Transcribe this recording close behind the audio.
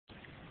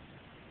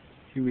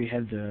Here we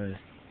have the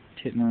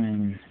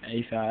Tippman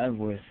a-5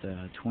 with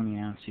a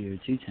 20-ounce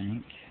CO2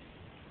 tank.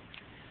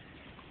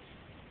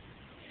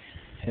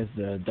 Has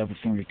the double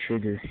finger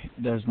trigger.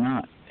 It does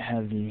not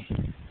have the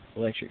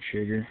electric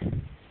trigger,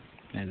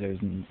 as there's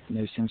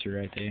no sensor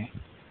right there.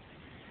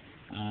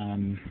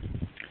 I'm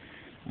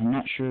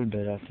not sure,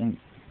 but I think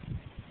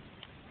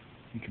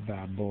you could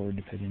buy a board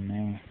to put in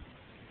there,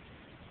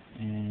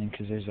 and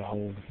because there's a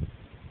hole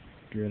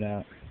drilled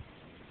out.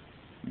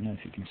 I don't know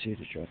if you can see it,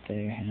 it's right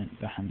there, and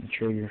behind the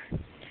trigger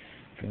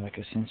for like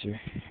a sensor.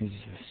 Here's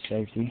the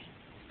safety.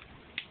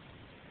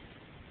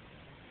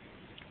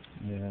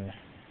 The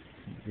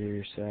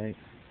rear sight.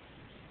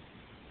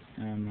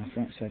 My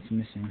front sight's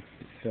missing.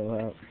 It fell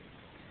out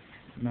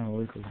at my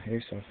local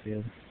airsoft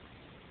field.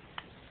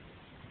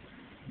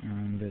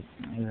 But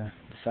the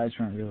sights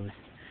weren't really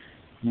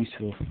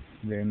useful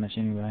very much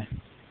anyway.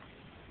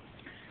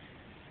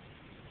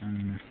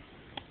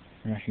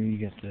 Right here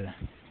you got the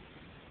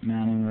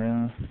mounting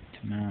rail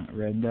to mount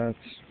red dots.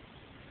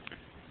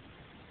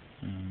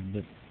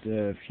 But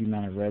if you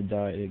mount a red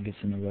dot, it gets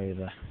in the way of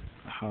the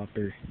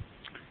hopper.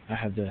 I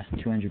have the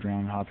 200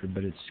 round hopper,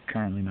 but it's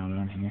currently not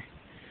on here.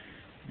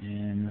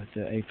 And with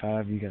the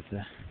a-5, you got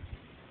the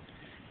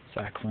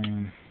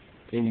cyclone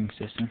feeding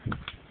system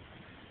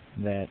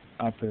that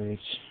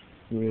operates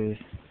with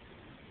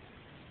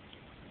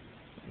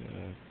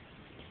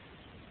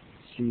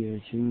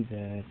CO2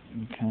 that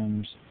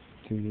comes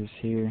through this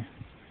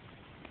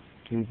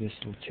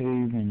little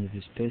tube into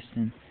this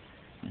piston,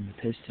 and the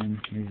piston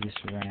moves this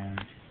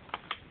around.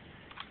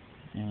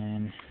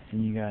 And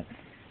then you got,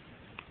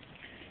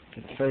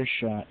 for the first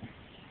shot,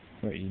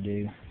 what you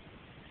do,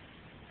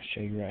 I'll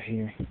show you right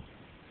here.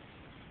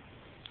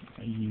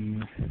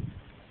 You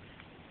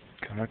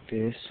cock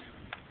this,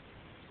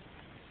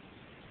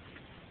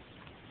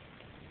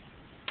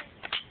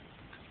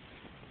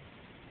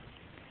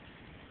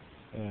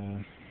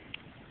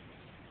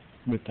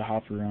 with the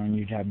hopper on,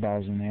 you'd have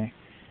balls in there,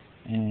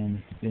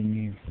 and then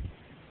you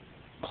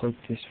click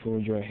this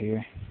forge right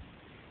here,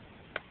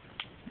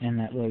 and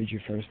that loads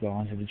your first ball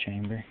into the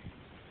chamber,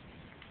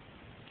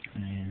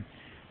 and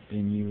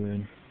then you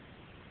would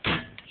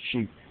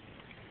shoot.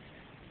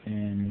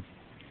 And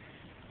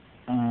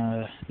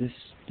this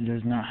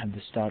does not have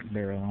the stock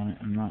barrel on it.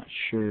 I'm not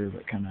sure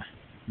what kind of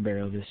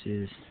barrel this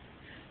is.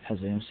 It has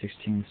an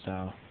M16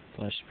 style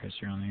flash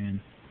suppressor on the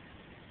end.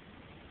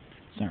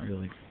 It's not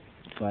really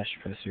a flash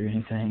suppressor or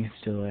anything, it's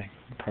still a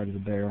part of the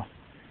barrel.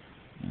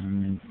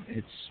 And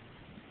it's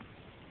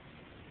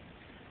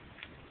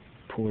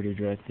ported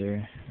right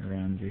there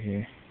around through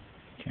here.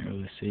 Can't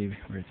really see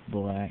where it's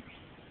black.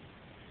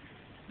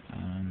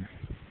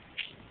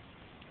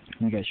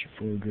 You got your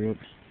full grip.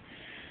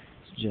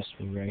 It's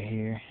adjustable right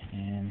here,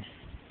 and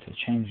to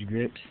change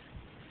grips,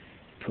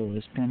 pull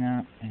this pin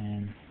out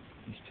and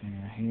this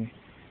pin right here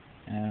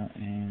out,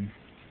 and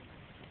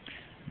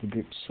the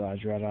grip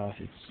slides right off.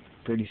 It's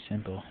pretty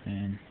simple.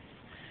 And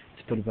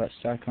to put a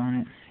buttstock on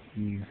it,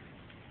 you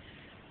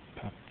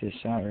pop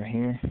this out right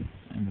here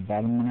and the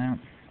bottom one out.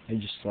 They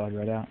just slide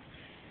right out,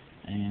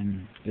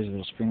 and there's a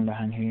little spring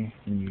behind here,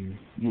 and you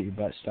get your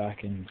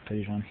buttstock and put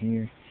it on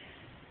here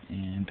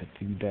and put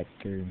the back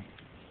through.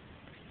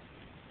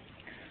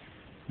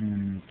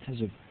 And it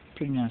has a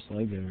pretty nice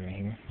logo right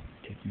here,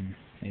 Tippman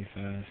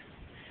a-5.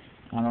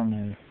 I don't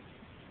know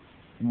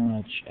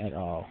much at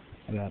all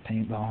about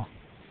paintball.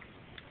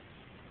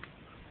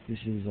 This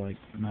is like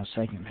my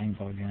second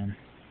paintball gun.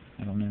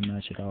 I don't know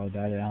much at all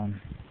about it.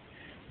 I'm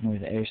more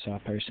the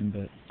airsoft person,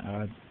 but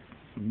I've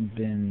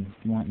been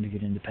wanting to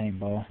get into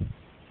paintball.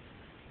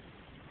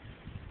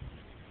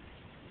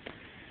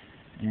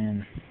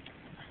 And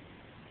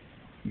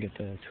you get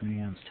the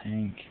 20-ounce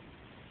tank.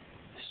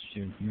 This is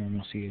your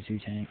normal CO2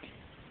 tank.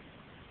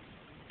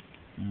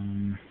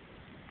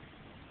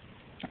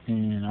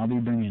 And I'll be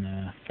bringing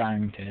a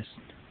firing test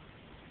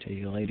to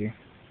you later.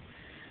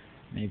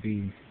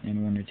 Maybe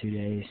in 1 or 2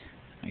 days.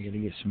 I gotta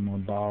get some more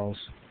balls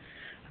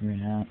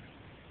run out.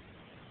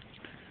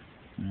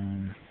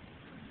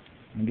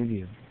 I'll give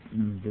you a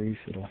brief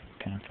little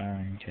kind of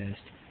firing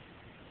test.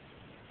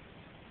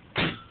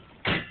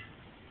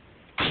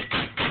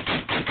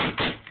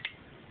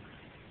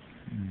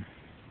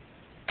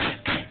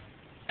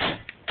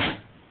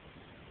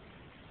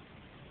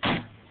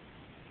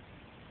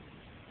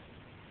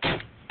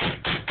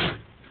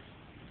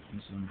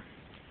 Some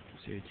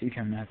CO2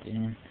 coming out the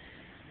end.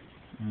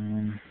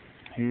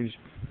 Here's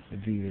a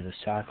view of the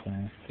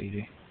cyclone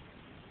feeder.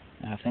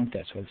 I think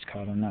that's what it's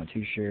called. I'm not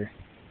too sure.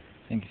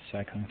 I think it's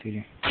cyclone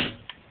feeder.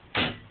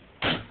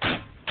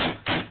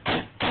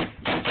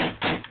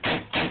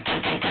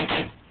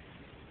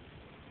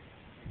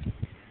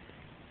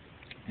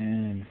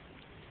 And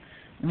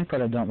the only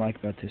part I don't like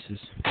about this is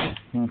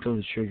when you pull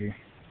the trigger,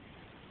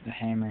 the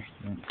hammer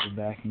don't pull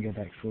back and go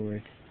back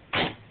forward.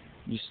 It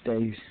just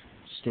stays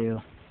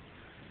still.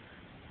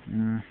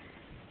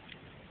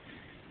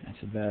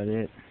 That's about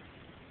it.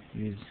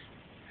 He's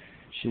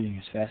shooting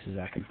as fast as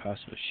I can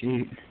possibly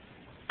shoot.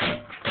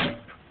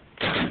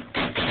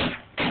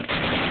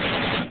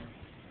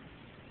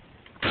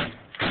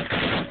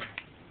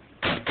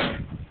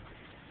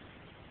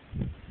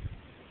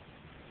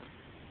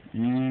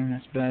 And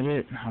that's about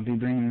it. I'll be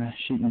bringing the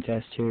sheeting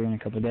test here in a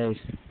couple days.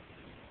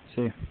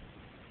 See ya.